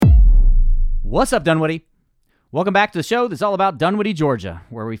What's up, Dunwoody? Welcome back to the show that's all about Dunwoody, Georgia,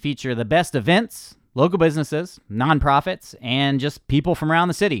 where we feature the best events, local businesses, nonprofits, and just people from around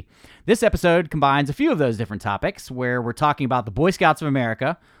the city. This episode combines a few of those different topics, where we're talking about the Boy Scouts of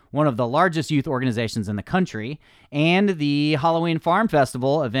America, one of the largest youth organizations in the country, and the Halloween Farm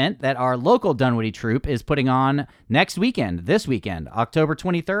Festival event that our local Dunwoody troop is putting on this weekend, October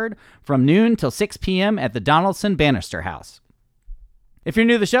 23rd, from noon till 6 p.m. at the Donaldson Bannister House. If you're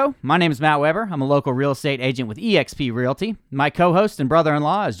new to the show, my name is Matt Weber. I'm a local real estate agent with eXp Realty. My co-host and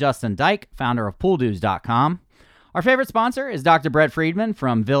brother-in-law is Justin Dyke, founder of PoolDues.com. Our favorite sponsor is Dr. Brett Friedman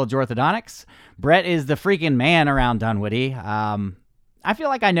from Village Orthodontics. Brett is the freaking man around Dunwoody. I feel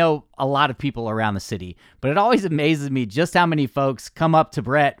like I know a lot of people around the city, but it always amazes me just how many folks come up to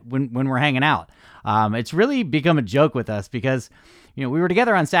Brett when we're hanging out. It's really become a joke with us because, we were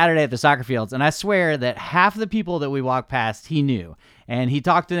together on Saturday at the soccer fields, and I swear that half the people that we walked past, he knew. And he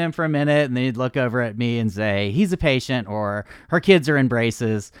talked to them for a minute, and then he'd look over at me and say, he's a patient, or her kids are in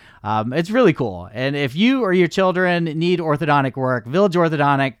braces. It's really cool. And if you or your children need orthodontic work, Village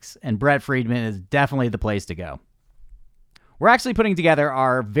Orthodontics and Brett Friedman is definitely the place to go. We're actually putting together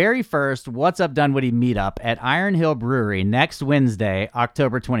our very first What's Up Dunwoody meetup at Iron Hill Brewery next Wednesday,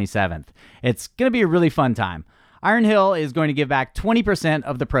 October 27th. It's going to be a really fun time. Iron Hill is going to give back 20%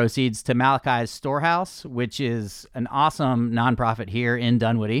 of the proceeds to Malachi's Storehouse, which is an awesome nonprofit here in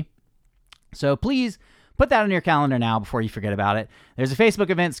Dunwoody. So please put that on your calendar now before you forget about it. There's a Facebook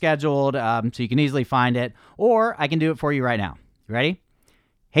event scheduled, so you can easily find it, or I can do it for you right now. You ready?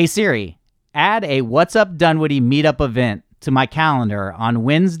 Hey Siri, add a What's Up Dunwoody meetup event to my calendar on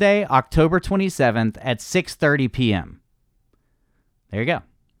Wednesday, October 27th at 6:30 p.m. There you go.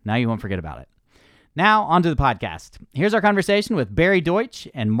 Now you won't forget about it. Now, on to the podcast. Here's our conversation with Barry Deutsch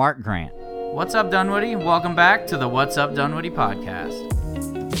and Mark Grant. What's up, Dunwoody? Welcome back to the What's Up Dunwoody podcast.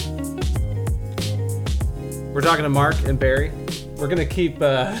 We're talking to Mark and Barry. We're going to keep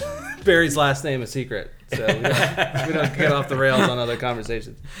Barry's last name a secret, so we don't get off the rails on other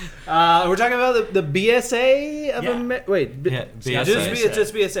conversations. We're talking about the BSA of BSA.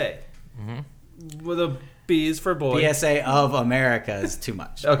 Just BSA. Mm-hmm. With a B is for boy. BSA of America is too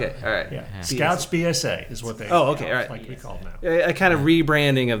much. Okay, all right. Yeah. Scouts BSA is what they all right. like we call them now. A kind of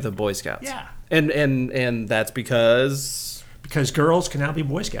rebranding of the Boy Scouts. Yeah. And that's because girls can now be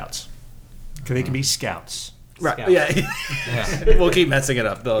Boy Scouts. They can be Scouts. Right. Scouts. Yeah. We'll keep messing it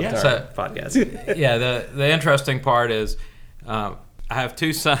up the entire podcast. Yeah, the interesting part is I have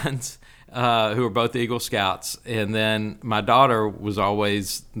two sons who are both Eagle Scouts, and then my daughter was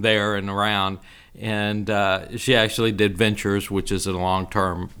always there and around, and she actually did Ventures, which is a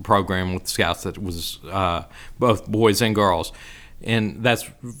long-term program with Scouts that was both boys and girls, and that's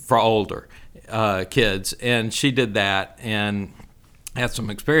for older kids, and she did that and had some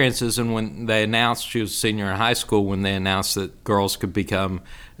experiences. And when they announced, she was a senior in high school when they announced that girls could become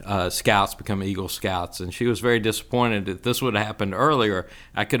Scouts, become Eagle Scouts, and she was very disappointed. If this would have happened earlier,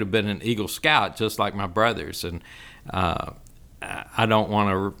 I could have been an Eagle Scout just like my brothers. And I don't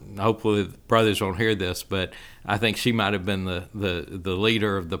want to, hopefully the brothers won't hear this, but I think she might have been the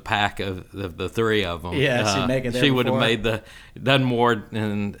leader of the pack of the three of them. Yeah, she'd make it there she would before. have done more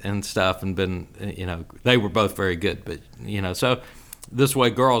and stuff, and been, they were both very good, but so this way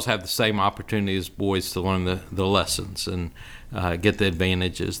girls have the same opportunity as boys to learn the lessons and get the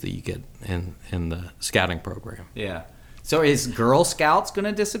advantages that you get in the scouting program. Yeah. So is Girl Scouts going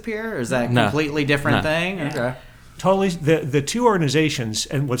to disappear, or is that a completely different thing? Yeah. Okay. Totally. The two organizations,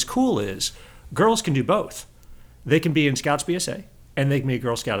 and what's cool is girls can do both. They can be in Scouts BSA, and they can be a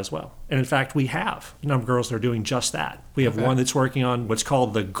Girl Scout as well. And in fact, we have a number of girls that are doing just that. We have one that's working on what's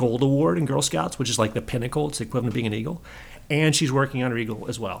called the Gold Award in Girl Scouts, which is like the pinnacle. It's the equivalent of being an Eagle. And she's working on her Eagle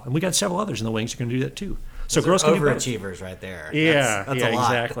as well. And we got several others in the wings who are going to do that too. So Those girls are can do both. overachievers right there. Yeah, that's a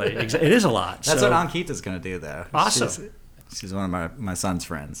lot. exactly. It is a lot. That's what Ankita's going to do, though. Awesome. She's one of my son's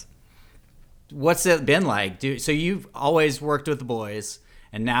friends. What's it been like? So you've always worked with the boys,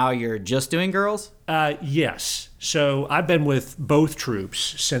 and now you're just doing girls? Yes. So I've been with both troops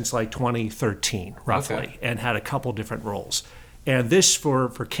since like 2013, roughly, and had a couple different roles. And this for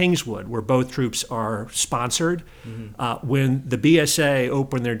Kingswood, where both troops are sponsored. Mm-hmm. When the BSA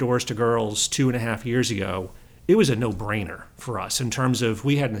opened their doors to girls 2.5 years ago, it was a no-brainer for us in terms of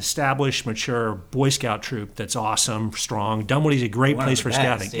we had an established, mature Boy Scout troop that's awesome, strong. Dunwoody's a great place for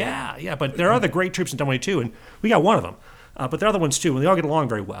scouting. Yeah. But there are other great troops in Dunwoody too, and we got one of them. But there are other ones too, and they all get along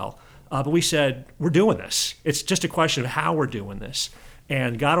very well. But we said, we're doing this. It's just a question of how we're doing this.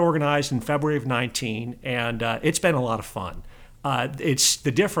 And got organized in February of 19, and it's been a lot of fun. It's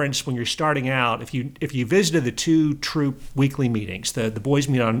the difference when you're starting out. If you visited the 2 troop weekly meetings, the boys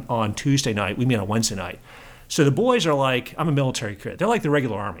meet on Tuesday night, we meet on Wednesday night. So the boys are like, I'm a military kid. They're like the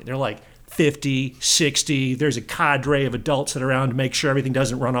regular Army. They're like 50, 60. There's a cadre of adults that are around to make sure everything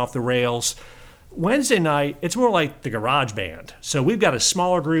doesn't run off the rails. Wednesday night, it's more like the garage band. So we've got a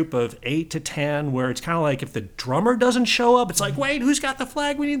smaller group of 8 to 10 where it's kind of like if the drummer doesn't show up, it's like, wait, who's got the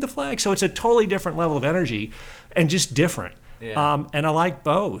flag? We need the flag. So it's a totally different level of energy and just different. Yeah. And I like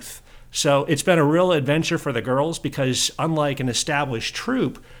both. So it's been a real adventure for the girls because unlike an established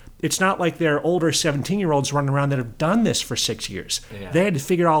troop, it's not like they're older 17-year-olds running around that have done this for 6 years. Yeah. They had to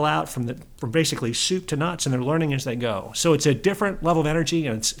figure it all out from basically soup to nuts, and they're learning as they go. So it's a different level of energy,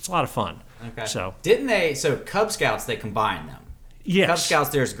 and it's a lot of fun. Okay. So So Cub Scouts, they combine them. yes, Cub Scouts,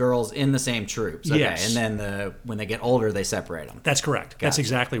 there's girls in the same troops. Okay. Yes. And then when they get older, they separate them. that's correct. That's Gotcha.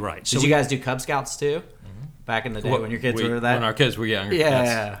 exactly right. So Did you guys do Cub Scouts too? Back in the day when your kids were that? When our kids were younger.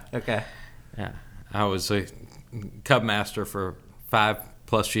 yes. Yeah. Okay. Yeah, I was a cub master for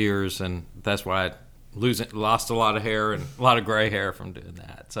 5+ years, and that's why I lost a lot of hair and a lot of gray hair from doing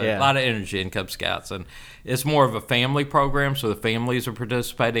that. So Yeah. a lot of energy in Cub Scouts, and it's more of a family program, so the families are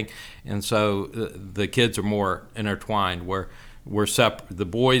participating, and so the kids are more intertwined. Where we're separate, the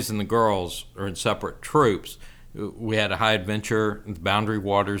boys and the girls are in separate troops. We had a high adventure in the Boundary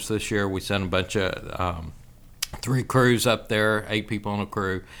Waters this year. We sent a bunch of 3 crews up there, 8 people on a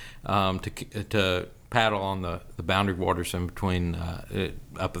crew, to paddle on the Boundary Waters in between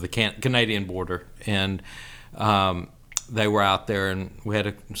up at the Canadian border, and they were out there, and we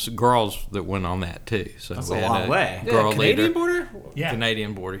had girls that went on that too. So That's we a had long way. Girl Canadian leader. border? yeah,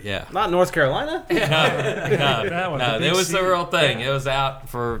 Canadian border, yeah. Not North Carolina? That one, the No, big it was the sea. real thing. It was out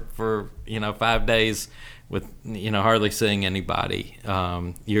for 5 days with hardly seeing anybody.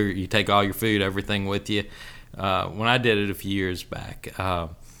 You take all your food, everything with you. When I did it a few years back,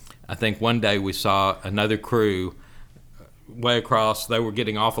 I think one day we saw another crew way across. They were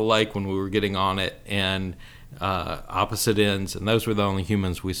getting off a lake when we were getting on it, and opposite ends, and those were the only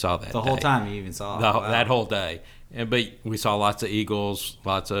humans we saw that day. The whole time you even saw it. That whole day. But we saw lots of eagles,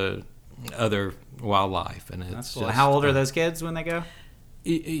 lots of other wildlife, and it's That's cool. just, How old are those kids when they go?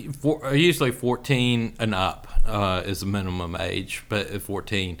 usually 14 and up is the minimum age, but at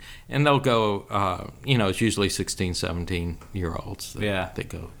 14, and they'll go. It's usually 16, 17-year-olds that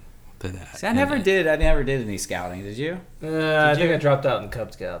go to that. See, I never did any scouting. Did you? I think I dropped out in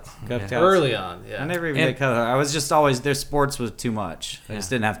Cub Scouts. Cub Scouts? Early on, yeah. I never even did Cub. I was just always their sports was too much. I just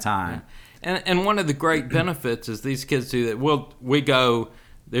didn't have time. And one of the great benefits is these kids do that. We go.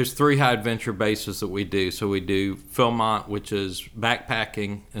 There's 3 high adventure bases that we do. So we do Philmont, which is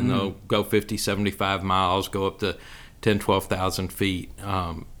backpacking, and they'll go 50, 75 miles, go up to 10, 12,000 feet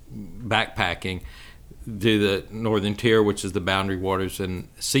backpacking. Do the Northern Tier, which is the Boundary Waters, and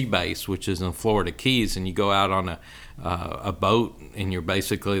Sea Base, which is in Florida Keys, and you go out on a boat, and you're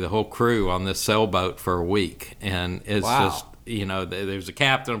basically the whole crew on this sailboat for a week, and it's just there's a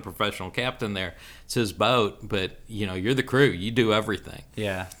captain, a professional captain there. It's his boat, but you're the crew. You do everything.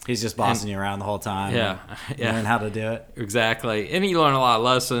 Yeah, he's just bossing you around the whole time. Yeah. Learn how to do it. Exactly, and you learn a lot of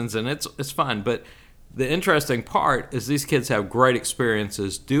lessons, and it's fun. But the interesting part is these kids have great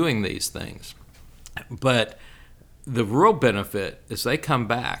experiences doing these things. But the real benefit is they come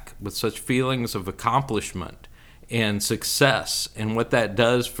back with such feelings of accomplishment and success, and what that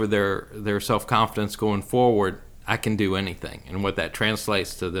does for their self-confidence going forward. I can do anything, and what that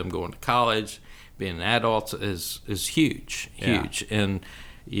translates to them going to college, being an adult is huge, and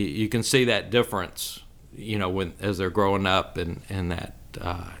you can see that difference, when as they're growing up, and that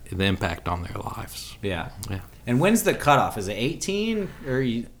the impact on their lives. Yeah. And when's the cutoff? Is it 18 or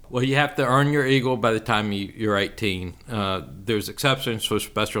you? Well, you have to earn your Eagle by the time you're 18. There's exceptions for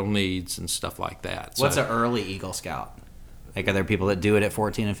special needs and stuff like that. What's an early Eagle Scout? Like, are there people that do it at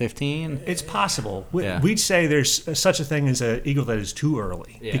 14 and 15? It's possible. Yeah. We'd say there's such a thing as an eagle that is too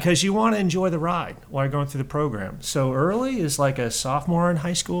early because you want to enjoy the ride while you're going through the program. So early is like a sophomore in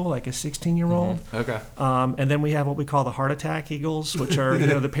high school, like a 16-year-old. Okay. And then we have what we call the heart attack eagles, which are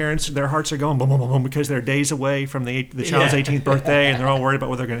the parents, their hearts are going boom, boom, boom, boom because they're days away from the child's 18th birthday, and they're all worried about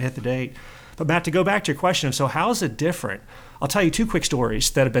whether they're going to hit the date. But Matt, to go back to your question of, so how is it different? I'll tell you 2 quick stories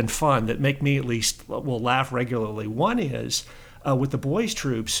that have been fun that make me at least will laugh regularly. One is With the boys'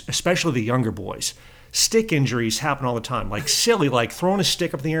 troops, especially the younger boys, stick injuries happen all the time, like silly, like throwing a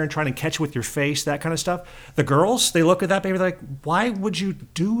stick up in the air and trying to catch it with your face, that kind of stuff. The girls, they look at that baby like, why would you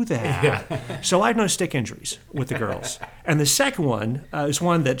do that? Yeah. So I have no stick injuries with the girls. And the second one is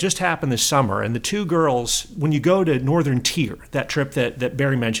one that just happened this summer. And the two girls, when you go to Northern Tier, that trip that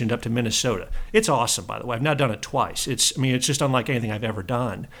Barry mentioned up to Minnesota, it's awesome, by the way. I've now done it twice. It's just unlike anything I've ever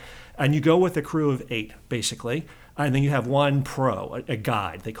done. And you go with a crew of 8, basically. And then you have one pro, a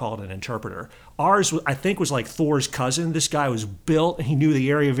guide. They call it an interpreter. Ours, I think, was like Thor's cousin. This guy was built, and he knew the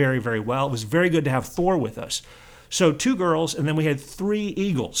area very, very well. It was very good to have Thor with us. So 2 girls, and then we had 3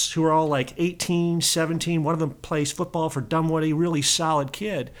 Eagles who are all like 18, 17. One of them plays football for Dunwoody, really solid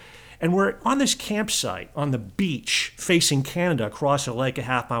kid. And we're on this campsite on the beach facing Canada across a lake a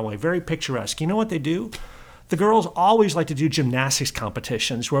half-mile away. Very picturesque. You know what they do? The girls always like to do gymnastics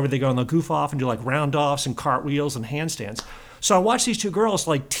competitions. Wherever they go, and they'll goof off and do like round-offs and cartwheels and handstands. So I watched these 2 girls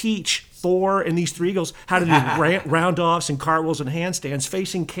like teach Thor and these 3 Eagles how to do round-offs and cartwheels and handstands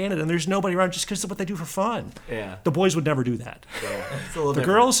facing Canada, and there's nobody around just because of what they do for fun. Yeah. The boys would never do that. Yeah. It's a little The different.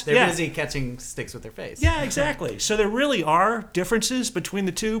 girls, they're yeah. busy catching sticks with their face. Yeah, exactly. So there really are differences between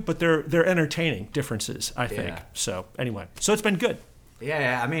the two, but they're entertaining differences, I think. Yeah. So anyway, so it's been good.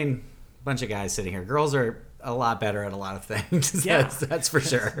 Yeah, I mean, a bunch of guys sitting here. Girls are a lot better at a lot of things. Yeah. that's for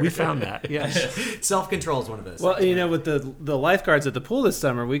sure. We found that. Yes. Self-control is one of those. Well, things, you know, right? with the lifeguards at the pool this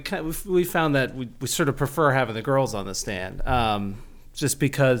summer, we found that we sort of prefer having the girls on the stand, just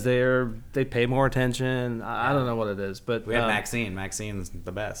because they pay more attention. I don't know what it is, but We have Maxine. Maxine's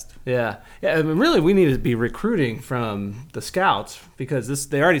the best. Yeah. I mean, really, we need to be recruiting from the scouts because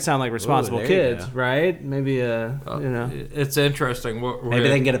they already sound like responsible there you kids, go. right? Maybe It's interesting. Maybe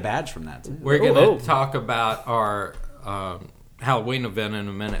they can get a badge from that too. We're going to talk about our Halloween event in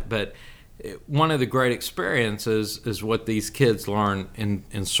a minute, but one of the great experiences is what these kids learn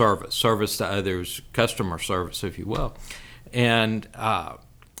in service to others, customer service, if you will. And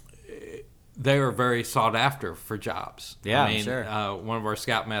they are very sought after for jobs. Yeah, I mean, sure. One of our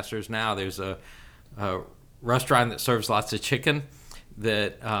scoutmasters now, there's a restaurant that serves lots of chicken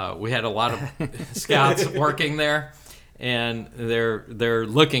that we had a lot of scouts working there, and they're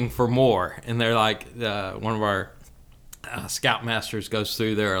looking for more. And they're like, one of our scoutmasters goes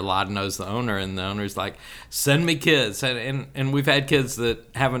through there a lot and knows the owner, and the owner's like, send me kids. And we've had kids that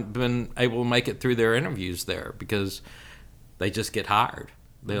haven't been able to make it through their interviews there because they just get hired.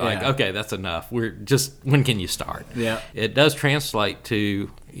 They're like, okay, that's enough. When can you start? Yeah. It does translate to,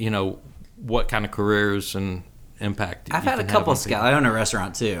 what kind of careers and impact I've had a couple of scouts. I own a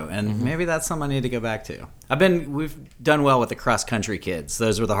restaurant too, and maybe that's something I need to go back to. We've done well with the cross country kids.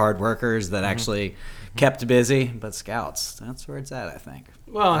 Those were the hard workers that actually kept busy. But scouts, that's where it's at, I think.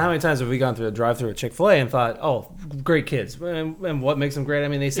 Well, and how many times have we gone through a drive-through at Chick-fil-A and thought, oh, great kids. And what makes them great? I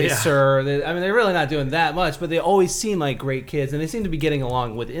mean, they say sir. They're really not doing that much, but they always seem like great kids, and they seem to be getting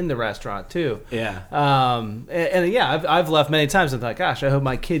along within the restaurant, too. Yeah. I've left many times and thought, gosh, I hope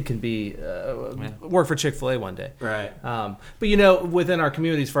my kid can be work for Chick-fil-A one day. Right. But, within our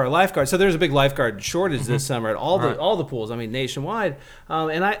communities for our lifeguards, so there's a big lifeguard shortage this summer at all the pools, nationwide.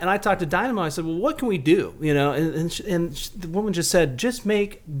 And I talked to Dynamo. I said, well, what can we do? And the woman just said, just make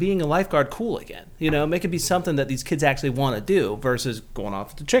being a lifeguard cool again. Make it be something that these kids actually want to do versus going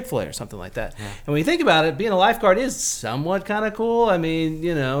off to Chick-fil-A or something like that. Yeah. And when you think about it, being a lifeguard is somewhat kind of cool. I mean,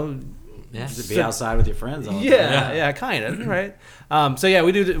 To be outside with your friends all the time. Yeah, kind of, right?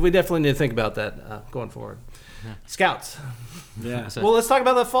 We definitely need to think about that going forward. Yeah. Scouts. Yeah. Well, let's talk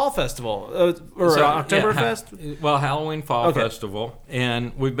about the fall festival Oktoberfest. Well, Halloween Fall Festival,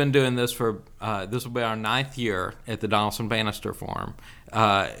 and we've been doing this for this will be our 9th year at the Donaldson Bannister Farm,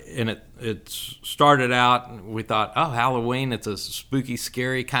 and it started out. We thought, oh, Halloween, it's a spooky,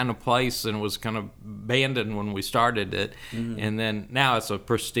 scary kind of place, and it was kind of abandoned when we started it, and then now it's a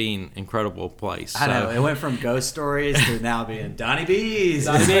pristine, incredible place. I know, it went from ghost stories to now being Donnie B's.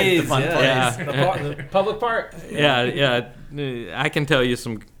 Donnie B's, the fun place. The public park. Yeah. I can tell you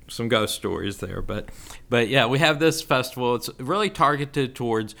some ghost stories there, but yeah, we have this festival. It's really targeted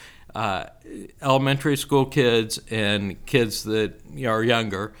towards elementary school kids and kids that are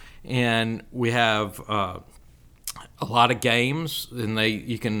younger, and we have a lot of games, and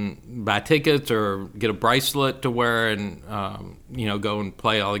you can buy tickets or get a bracelet to wear, and go and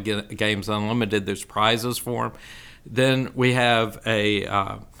play all the games unlimited. There's prizes for them. Then we have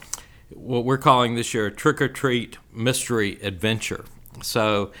what we're calling this year a trick-or-treat mystery adventure.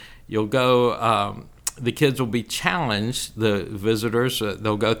 So you'll go, the kids will be challenged, the visitors,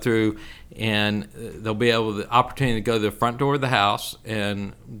 they'll go through and they'll be able the opportunity to go to the front door of the house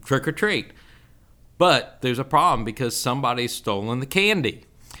and trick-or-treat. But there's a problem because somebody's stolen the candy.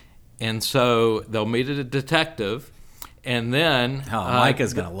 And so they'll meet a detective, and then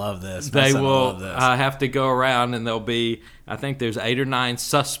Micah's going to love this. My they son will love this. have to go around, and there'll be, I think there's 8 or 9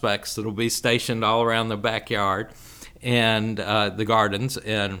 suspects that'll be stationed all around the backyard and the gardens,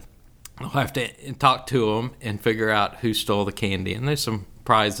 and they'll have to talk to them and figure out who stole the candy. And there's some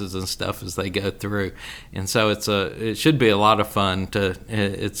prizes and stuff as they go through, and so it should be a lot of fun.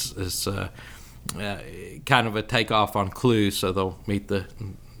 It's kind of a takeoff on Clue, so they'll meet the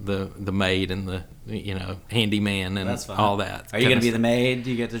maid and the handyman and all that. Are you going to be the maid?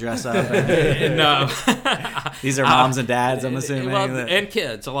 Do you get to dress up? No. These are moms and dads, I'm assuming. Well, and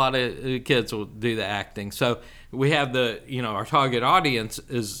kids. A lot of kids will do the acting. So we have our target audience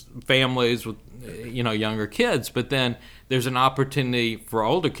is families with younger kids, but then there's an opportunity for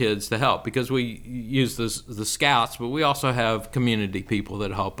older kids to help because we use the scouts, but we also have community people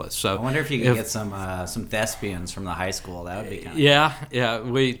that help us. So I wonder if you could get some thespians from the high school. That would be kind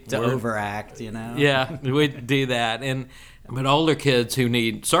of to overact, Yeah, we do that. But older kids who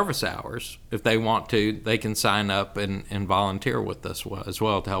need service hours, if they want to, they can sign up and volunteer with us as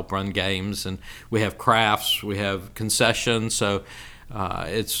well to help run games. And we have crafts, we have concessions. So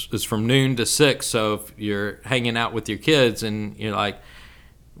it's from noon to 6. So if you're hanging out with your kids and you're like,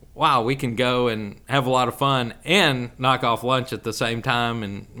 wow, we can go and have a lot of fun and knock off lunch at the same time,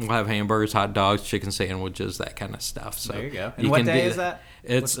 and we'll have hamburgers, hot dogs, chicken sandwiches, that kind of stuff. So there you go. And what day is that?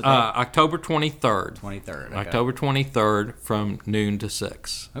 It's October 23rd. 23rd. Okay. October 23rd from noon to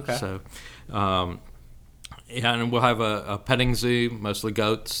 6. Okay. So, and we'll have a petting zoo, mostly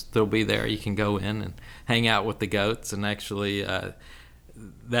goats. They'll be there. You can go in and hang out with the goats. And actually,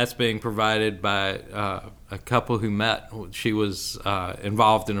 that's being provided by a couple who met. She was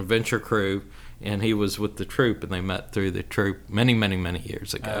involved in a venture crew, and he was with the troop, and they met through the troop many, many, many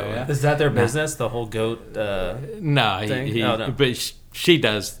years ago. Oh, yeah? Is that their business, the whole goat No, thing? no. But she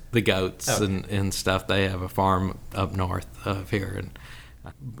does the goats and stuff. They have a farm up north of here.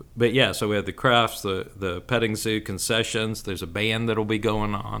 But yeah, so we have the crafts, the petting zoo, concessions. There's a band that'll be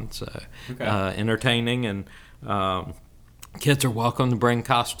going on, so entertaining, and kids are welcome to bring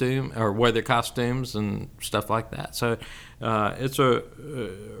costume or wear their costumes and stuff like that. So it's a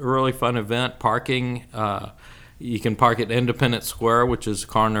really fun event. Parking, you can park at Independence Square, which is the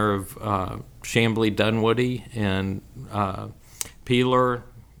corner of Chamblee, Dunwoody, and Peeler,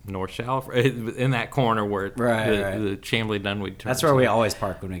 North Shalford, in that corner where the Chamblee, Dunwoody turns. That's where we always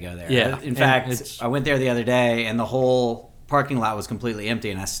park when we go there. Yeah. In fact, I went there the other day, and the whole parking lot was completely empty,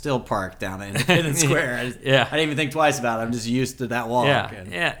 and I still parked down in Independence Square. I didn't even think twice about it. I'm just used to that walk.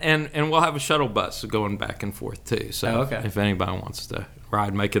 And we'll have a shuttle bus going back and forth too. So if anybody wants to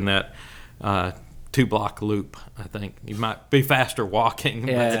ride, making that 2-block loop, I think you might be faster walking.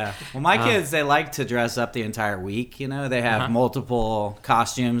 Yeah. Well, my kids, they like to dress up the entire week. They have multiple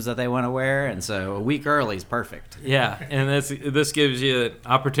costumes that they want to wear, and so a week early is perfect. Yeah, and this gives you an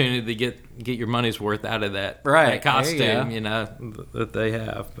opportunity to get your money's worth out of that costume, that they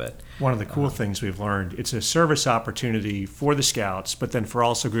have. But one of the cool things we've learned, it's a service opportunity for the Scouts, but then for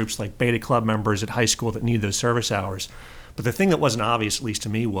also groups like Beta Club members at high school that need those service hours. But the thing that wasn't obvious, at least to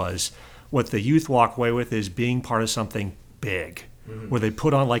me, was what the youth walk away with is being part of something big, where they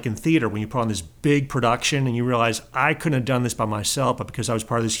put on, like in theater, when you put on this big production and you realize, I couldn't have done this by myself, but because I was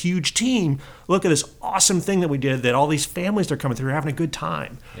part of this huge team, look at this awesome thing that we did, that all these families are coming through are having a good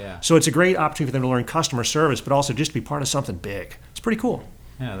time. Yeah. So it's a great opportunity for them to learn customer service, but also just be part of something big. It's pretty cool.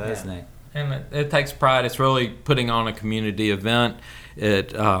 Yeah, that is neat. And it takes pride. It's really putting on a community event.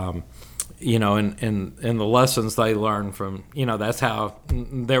 It and the lessons they learn from, that's how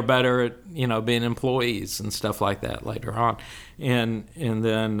they're better at, being employees and stuff like that later on. And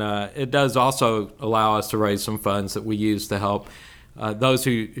then it does also allow us to raise some funds that we use to help those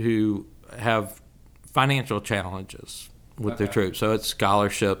who have financial challenges with their troops. So it's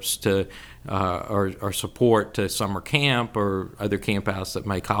scholarships to or support to summer camp or other camp house that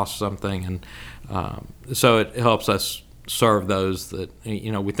may cost something. And so it helps us serve those that,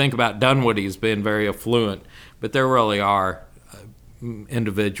 we think about Dunwoody as being very affluent, but there really are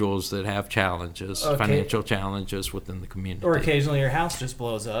individuals that have challenges, financial challenges within the community. Or occasionally your house just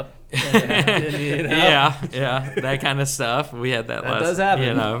blows up. Yeah, that kind of stuff. We had that does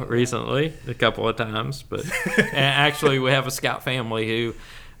happen. Recently, a couple of times. But actually, we have a Scout family who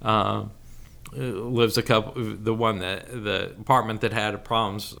lives the apartment that had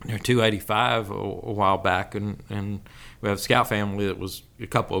problems near 285 a while back, and we have a Scout family that was a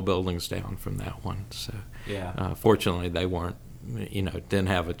couple of buildings down from that one. So fortunately they weren't, didn't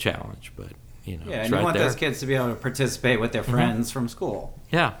have a challenge, but and you want those kids to be able to participate with their friends from school.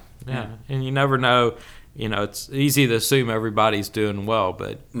 Yeah, Yeah, and you never know. It's easy to assume everybody's doing well,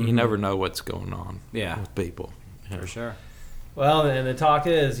 but you never know what's going on with people. For sure. Well, and the talk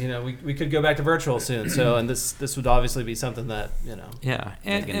is, we could go back to virtual soon. So, and this would obviously be something that, Yeah,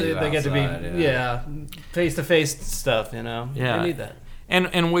 They can do they get to be, outside, face-to-face stuff, They need that.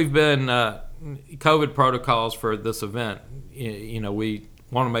 And we've been COVID protocols for this event. We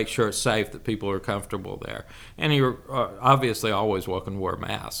want to make sure it's safe, that people are comfortable there, and you're obviously always welcome to wear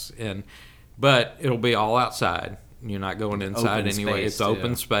masks. But it'll be all outside. You're not going inside Open anyway. space, It's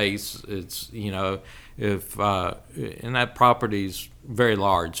open space. It's if and that property's very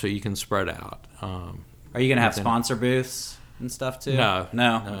large, so you can spread out. Are you gonna have sponsor booths and stuff too? No.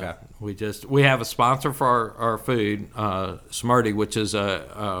 Okay. We have a sponsor for our food, Smurdy, which is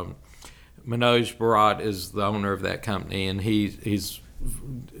Manoj Bharat is the owner of that company, and he's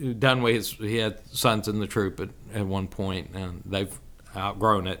done with he had sons in the troop at one point, and they've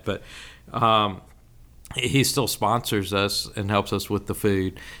outgrown it, but he still sponsors us and helps us with the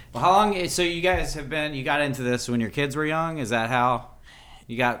food. Well, how long? So you guys you got into this when your kids were young? Is that how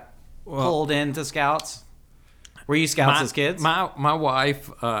you got pulled into Scouts? Were you Scouts as kids? My wife,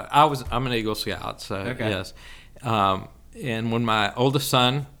 I'm an Eagle Scout, so yes. And when my oldest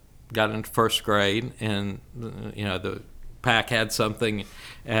son got into first grade, and the pack had something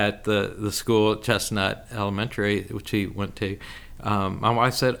at the school at Chestnut Elementary, which he went to, my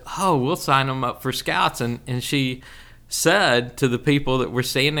wife said, "Oh, we'll sign him up for Scouts," and she said to the people that were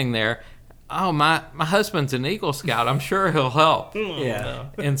standing there, "Oh, my husband's an Eagle Scout. I'm sure he'll help." Yeah.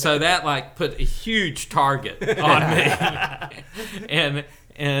 And so that put a huge target on me.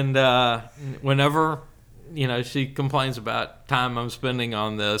 and whenever she complains about time I'm spending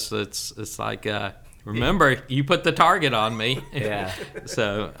on this, it's like, remember, you put the target on me. Yeah.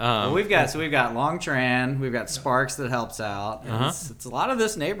 So we've got Long Tran, we've got Sparks that helps out. It's a lot of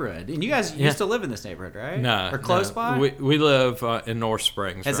this neighborhood, and you guys used to live in this neighborhood, right? No, or close by. We live in North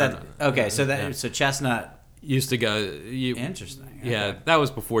Springs. Is right that now. okay? So Chestnut Used to go. Interesting. Yeah, Okay. that was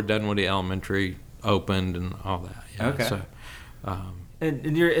before Dunwoody Elementary opened and all that. Yeah. Okay. So,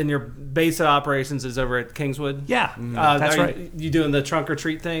 And your base of operations is over at Kingswood? Yeah, that's are right. You doing the trunk or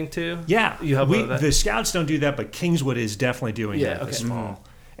treat thing too? Yeah, You help with that? the Scouts don't do that, but Kingswood is definitely doing Yeah, that this okay. fall.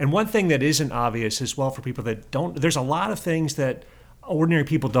 And one thing that isn't obvious as well for people that don't, there's a lot of things that ordinary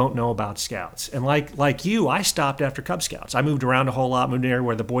people don't know about Scouts. And like you, I stopped after Cub Scouts. I moved around a whole lot, moved in an area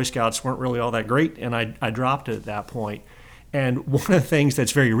where the Boy Scouts weren't really all that great, and I dropped it at that point. And one of the things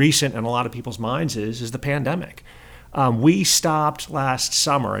that's very recent in a lot of people's minds is the pandemic. We stopped last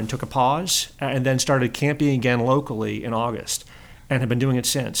summer and took a pause and then started camping again locally in August and have been doing it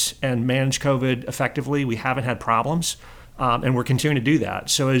since and managed COVID effectively. We haven't had problems, and we're continuing to do that.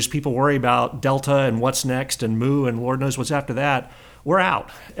 So as people worry about Delta and what's next and Mu and Lord knows what's after that, we're out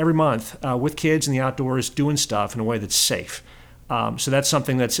every month with kids in the outdoors doing stuff in a way that's safe. So that's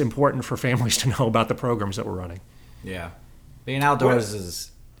something that's important for families to know about the programs that we're running. Yeah, being outdoors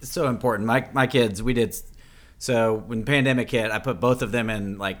is so important. My kids, we did. So when the pandemic hit, I put both of them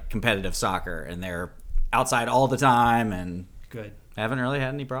in competitive soccer, and they're outside all the time, and Good. haven't really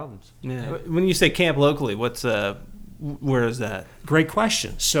had any problems. Yeah. When you say camp locally, where is that? Great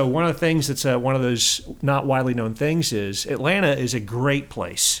question. So one of the things that's one of those not widely known things is Atlanta is a great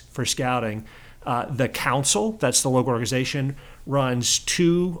place for scouting. The council, that's the local organization, runs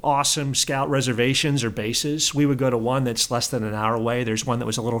 2 awesome scout reservations or bases. We would go to one that's less than an hour away. There's one that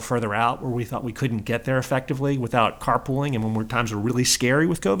was a little further out where we thought we couldn't get there effectively without carpooling. And when times were really scary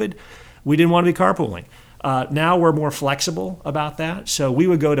with COVID, we didn't want to be carpooling. Now we're more flexible about that. So we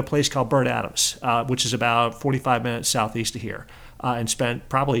would go to a place called Burt Adams, which is about 45 minutes southeast of here. And spent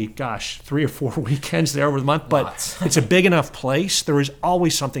probably, 3 or 4 weekends there over the month. But it's a big enough place. There is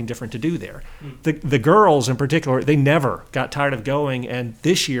always something different to do there. The girls in particular, they never got tired of going. And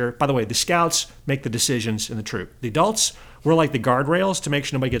this year, by the way, the Scouts make the decisions in the troop. The adults, we're like the guardrails to make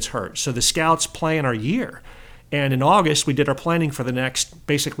sure nobody gets hurt. So the Scouts plan our year. And in August, we did our planning for the next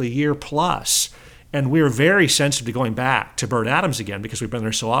basically year plus. And we were very sensitive to going back to Burt Adams again because we've been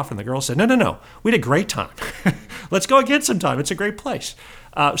there so often. The girls said, no, we had a great time. Let's go again sometime. It's a great place.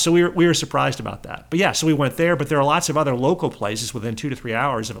 So we were surprised about that. But yeah, so we went there, but there are lots of other local places within 2 to 3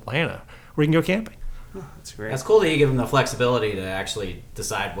 hours of Atlanta where you can go camping. That's great. That's cool that you give them the flexibility to actually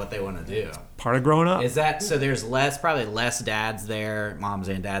decide what they want to do. Part of growing up. Is that so? There's probably less dads there, moms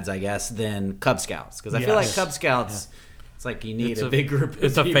and dads, I guess, than Cub Scouts, because I feel like Yes. Cub Scouts. It's like you need a big group of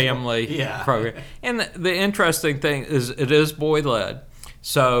It's a people. family program. And the interesting thing is it is boy-led.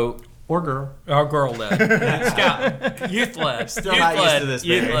 So Or girl. Or girl-led. Scout. Youth-led. Still not used to this,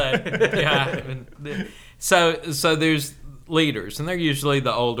 Youth-led. Yeah. So there's leaders, and they're usually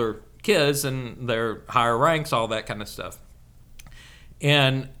the older kids and they're higher ranks, all that kind of stuff.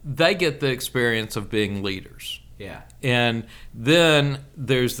 And they get the experience of being leaders. Yeah. And then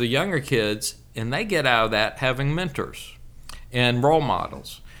there's the younger kids, and they get out of that having mentors and role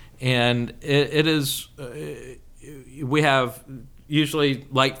models. And it is, we have usually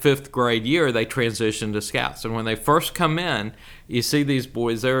late 5th grade year, they transition to Scouts. And when they first come in, you see these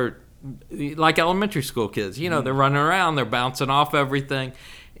boys, they're like elementary school kids. You know, they're running around, they're bouncing off everything.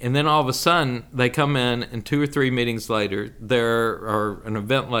 And then all of a sudden, they come in, and 2 or 3 meetings later, or an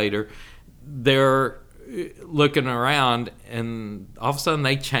event later, they're looking around, and all of a sudden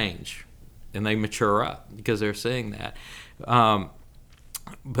they change and they mature up because they're seeing that.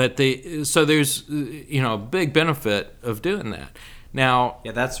 So there's a big benefit of doing that. Now,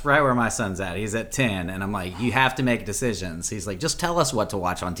 Yeah, that's right where my son's at. He's at 10, and I'm like, you have to make decisions. He's like, just tell us what to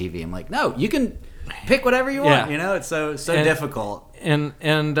watch on TV. I'm like, no, you can pick whatever you want. Yeah. You know, it's so difficult. and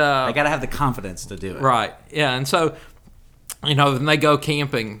I got to have the confidence to do it. right, yeah, and so when they go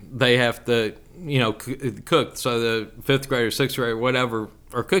camping, they have to cook. So the 5th grader, 6th grader, whatever,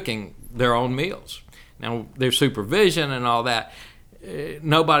 are cooking their own meals. Now there's supervision and all that.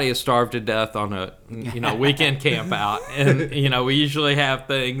 Nobody is starved to death on a weekend camp out, and we usually have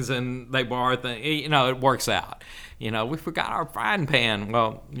things and they borrow things. It works out. We forgot our frying pan.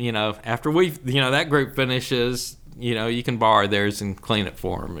 Well, after that group finishes, you can borrow theirs and clean it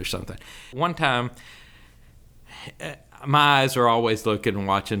for them or something. One time, my eyes are always looking and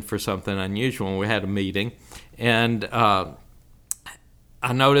watching for something unusual. We had a meeting, and I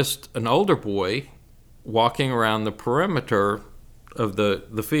noticed an older boy walking around the perimeter of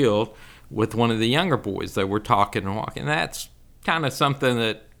the field with one of the younger boys. They were talking and walking. That's kind of something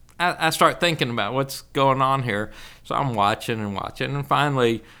that I start thinking about, what's going on here. So I'm watching, and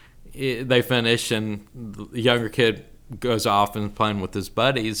finally they finish, and the younger kid goes off and playing with his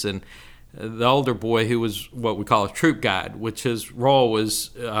buddies, and the older boy, who was what we call a troop guide, which his role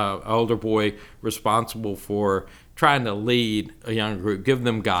was an older boy responsible for trying to lead a younger group, give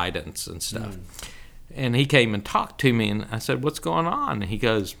them guidance and stuff. And he came and talked to me, and I said, what's going on? And he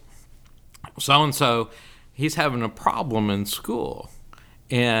goes, so-and-so, he's having a problem in school,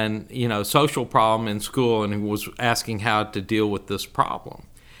 and, social problem in school, and he was asking how to deal with this problem.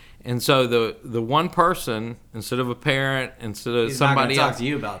 And so the one person, instead of a parent, instead of somebody else, talk to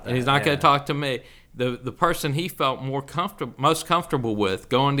you about that. and he's not going to talk to me, the person he felt most comfortable with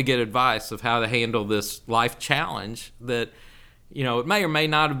going to get advice of how to handle this life challenge that, it may or may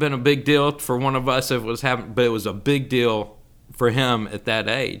not have been a big deal for one of us if it was happening, but it was a big deal for him at that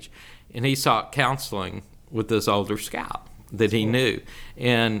age. And he sought counseling with this older scout that he knew.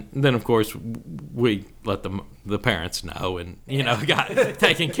 And then, of course, we let the parents know and, got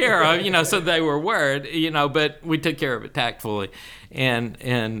taken care of, so they were worried, but we took care of it tactfully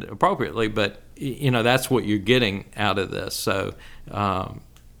and appropriately. But, that's what you're getting out of this. So,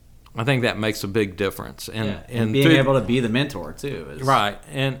 I think that makes a big difference, and being able to be the mentor too, is right.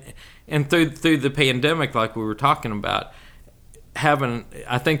 And through the pandemic, like we were talking about,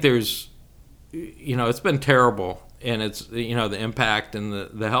 I think there's, it's been terrible, and it's the impact and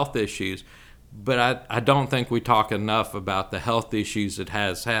the health issues, but I don't think we talk enough about the health issues it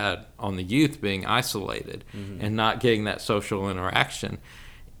has had on the youth being isolated and not getting that social interaction.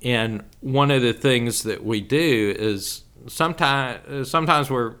 And one of the things that we do is sometimes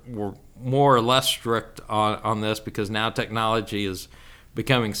we're more or less strict on this because now technology is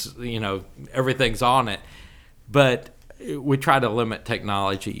becoming, everything's on it. But we try to limit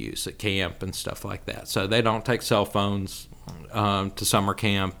technology use at camp and stuff like that. So they don't take cell phones to summer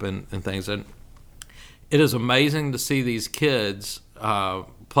camp and things. And it is amazing to see these kids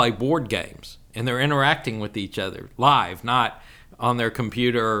play board games, and they're interacting with each other live, not on their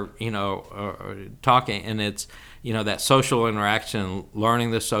computer, or talking. And it's, that social interaction,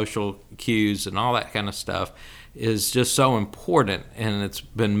 learning the social cues and all that kind of stuff is just so important, and it's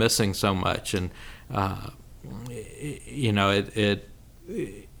been missing so much. And,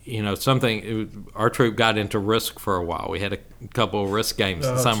 our troop got into Risk for a while. We had a couple of Risk games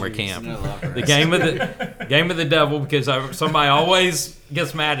in summer camp. The game of the devil, because somebody always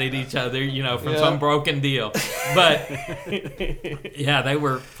gets mad at each other, from some broken deal. But yeah, they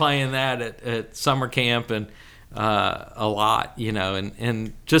were playing that at summer camp and a lot,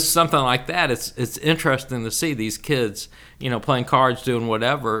 and just something like that. It's interesting to see these kids, playing cards, doing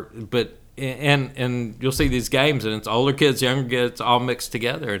whatever, but. And you'll see these games, and it's older kids, younger kids, all mixed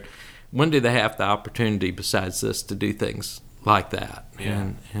together. And when do they have the opportunity besides this to do things like that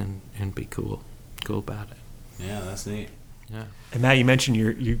and be cool about it? Yeah, that's neat. And Matt, you mentioned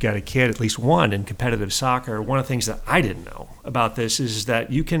you've got a kid, at least one, in competitive soccer. One of the things that I didn't know about this is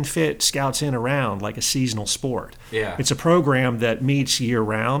that you can fit scouts in around like a seasonal sport. Yeah. It's a program that meets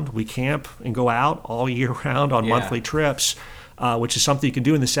year-round. We camp and go out all year round on monthly trips, which is something you can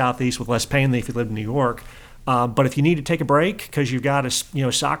do in the Southeast with less pain than if you live in New York. But if you need to take a break because you've got a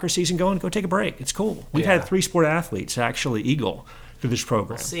soccer season going, go take a break. It's cool. We've had 3 sport athletes actually Eagle through this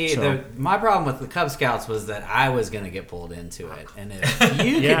program. See, my problem with the Cub Scouts was that I was going to get pulled into it, and if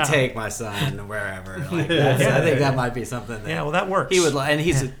you could take my son wherever, like I think that might be something. That well, that works. He would, and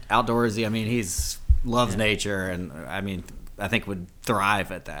he's outdoorsy. I mean, he's loves nature, and I mean, I think would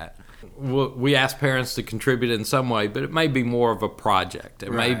thrive at that. We ask parents to contribute in some way, but it may be more of a project.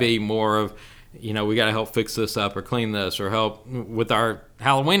 It may be more of, we got to help fix this up or clean this or help with our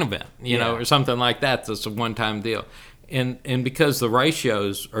Halloween event, or something like that. That's a one-time deal. And because the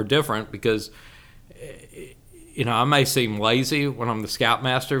ratios are different, because I may seem lazy when I'm the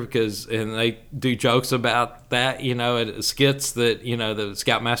scoutmaster and they do jokes about that, at skits that the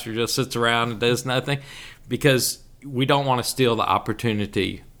scoutmaster just sits around and does nothing, because we don't want to steal the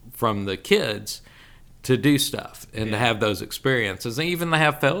opportunity from the kids to do stuff and to have those experiences, and even to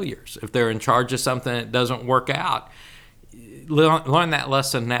have failures if they're in charge of something that doesn't work out. Learn that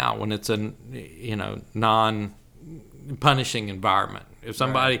lesson now when it's a non-punishing environment. If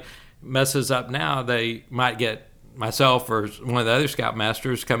somebody messes up now, they might get myself or one of the other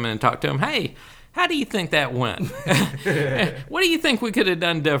scoutmasters come in and talk to them. Hey, how do you think that went? What do you think we could have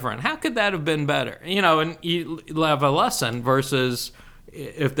done different? How could that have been better? And you have a lesson versus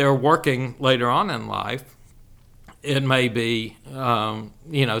if they're working later on in life, it may be,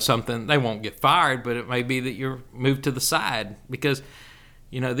 something, they won't get fired, but it may be that you're moved to the side because,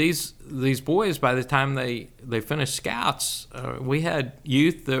 these boys, by the time they finished scouts, we had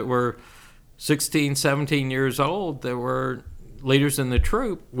youth that were 16, 17 years old that were leaders in the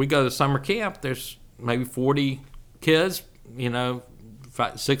troop. We go to summer camp, there's maybe 40 kids,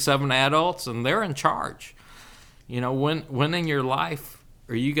 6, 7 adults, and they're in charge. When in your life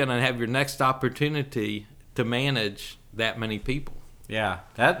are you going to have your next opportunity to manage that many people? Yeah,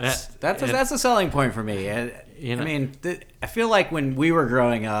 that's a selling point for me. I feel like when we were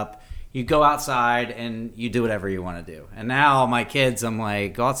growing up, you go outside and you do whatever you want to do. And now my kids, I'm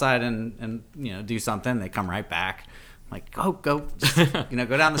like, go outside and do something. They come right back. I'm like, go, go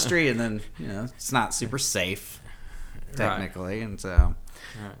down the street, and then it's not super safe technically, and so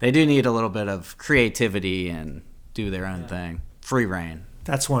they do need a little bit of creativity and do their own thing, free reign.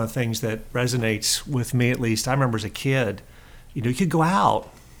 That's one of the things that resonates with me, at least. I remember as a kid, you could go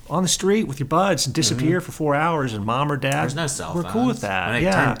out on the street with your buds and disappear for 4 hours, and mom or dad There's no cell were phones. cool with that. When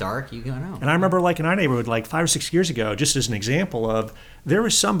it turned dark, you go out. And I remember, like in our neighborhood, like 5 or 6 years ago, just as an example of, there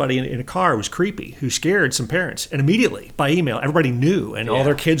was somebody in a car who was creepy who scared some parents, and immediately by email, everybody knew, and all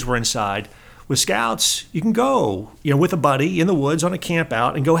their kids were inside. With Scouts, you can go, with a buddy in the woods on a camp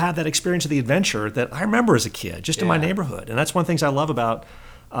out and go have that experience of the adventure that I remember as a kid, just in my neighborhood. And that's one of the things I love about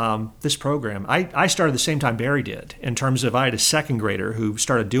this program. I started the same time Barry did, in terms of I had a second grader who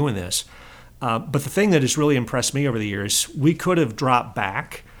started doing this. But the thing that has really impressed me over the years, we could have dropped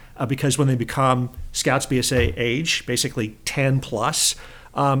back because when they become Scouts BSA age, basically 10 plus,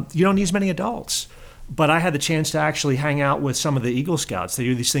 you don't need as many adults. But I had the chance to actually hang out with some of the Eagle Scouts. They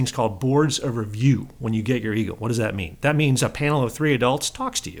do these things called boards of review when you get your Eagle. What does that mean? That means a panel of 3 adults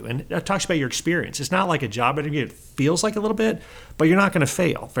talks to you and talks about your experience. It's not like a job interview. It feels like a little bit, but you're not going to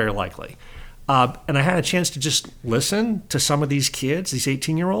fail, very likely. And I had a chance to just listen to some of these kids, these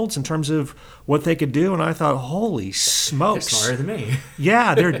 18-year-olds, in terms of what they could do. And I thought, holy smokes. They're smarter than me.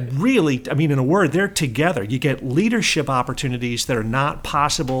 Yeah, they're really, in a word, they're together. You get leadership opportunities that are not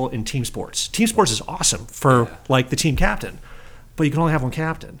possible in team sports. Team sports is awesome for, the team captain, but you can only have one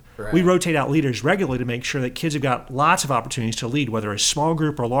captain. Right. We rotate out leaders regularly to make sure that kids have got lots of opportunities to lead, whether a small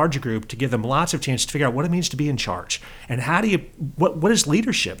group or a larger group, to give them lots of chances to figure out what it means to be in charge. And what is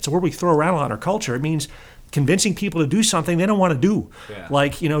leadership? It's a word we throw around a lot in our culture. It means convincing people to do something they don't want to do. Yeah.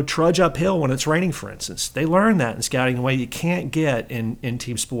 Like, trudge uphill when it's raining, for instance. They learn that in scouting in a way you can't get in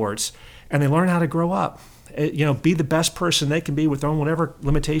team sports. And they learn how to grow up. Be the best person they can be with their own whatever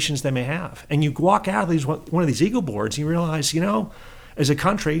limitations they may have. And you walk out of one of these Eagle boards and you realize, as a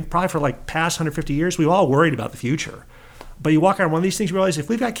country, probably for past 150 years, we've all worried about the future. But you walk out of one of these things, you realize if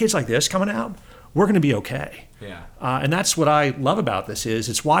we've got kids like this coming out, we're going to be okay. Yeah. And that's what I love about this is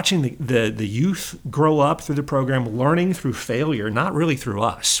it's watching the youth grow up through the program, learning through failure, not really through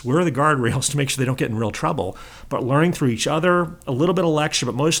us. We're the guardrails to make sure they don't get in real trouble, but learning through each other, a little bit of lecture,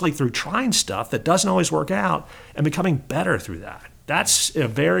 but mostly through trying stuff that doesn't always work out and becoming better through that. That's a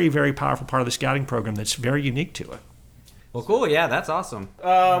very, very powerful part of the scouting program that's very unique to it. Well, cool. Yeah, that's awesome.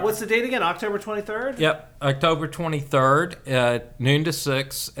 What's the date again? October 23rd? Yep, October 23rd at noon to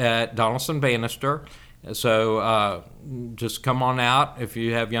 6 at Donaldson Bannister. So just come on out if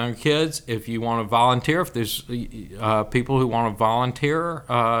you have young kids. If you want to volunteer, if there's people who want to volunteer,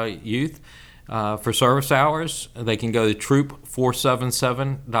 youth, for service hours, they can go to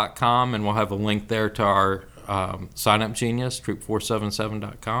troop477.com, and we'll have a link there to our Sign Up Genius,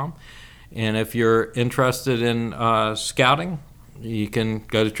 troop477.com. And if you're interested in scouting, you can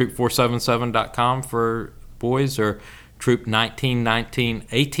go to troop477.com for boys, or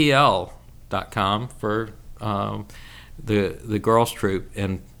troop1919atl.com for the girls troop.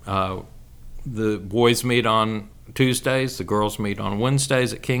 And the boys meet on Tuesdays, the girls meet on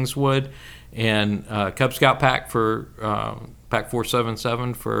Wednesdays at Kingswood, and Cub Scout Pack for Pack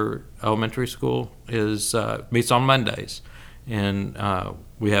 477 for elementary school is meets on Mondays, and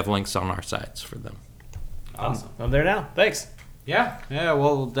we have links on our sites for them. Awesome. I'm there now. Thanks. Yeah,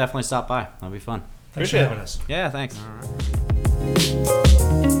 we'll definitely stop by. That'll be fun. Thanks for having us. Yeah, thanks. All right.